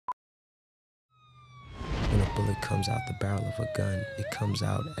bullet comes out the barrel of a gun, it comes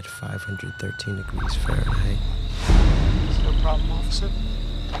out at 513 degrees Fahrenheit. Is there a problem, officer?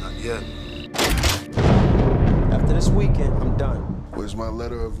 Not yet. After this weekend, I'm done. Where's my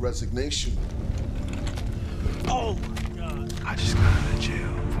letter of resignation? Oh, my God. I just got out of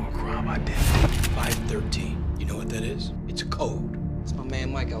jail for a crime I did. 513. You know what that is? It's a code. It's my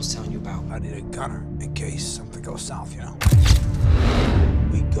man Mike I was telling you about. I need a gunner in case something goes south, you know?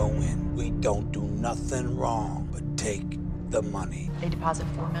 We go in, we don't do nothing wrong, but take the money. They deposit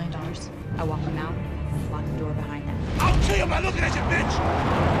 $4 million. I walk them out, lock the door behind them. I'll kill you by looking at you,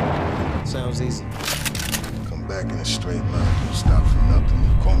 bitch! Sounds easy. Come back in a straight line. Don't stop for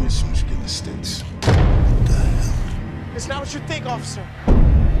nothing. Call me as soon as you get in the States. What the hell? It's not what you think, officer.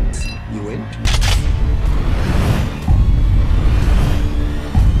 You in?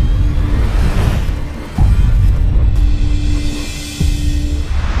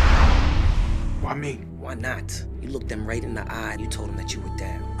 Why me? Why not? You looked them right in the eye and you told them that you were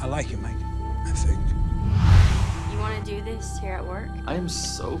down. I like you, Mike. I think. You want to do this here at work? I am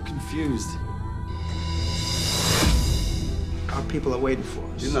so confused. Our people are waiting for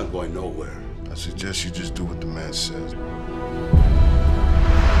us. You're not going nowhere. I suggest you just do what the man says.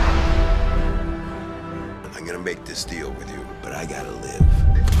 I'm gonna make this deal with you, but I gotta live.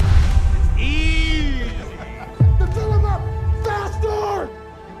 Fill him up! Faster!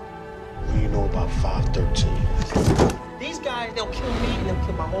 What do you know about 513? These guys, they'll kill me and they'll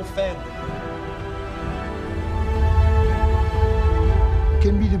kill my whole family.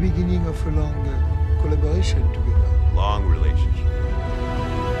 Can be the beginning of a long collaboration together. Long relationship.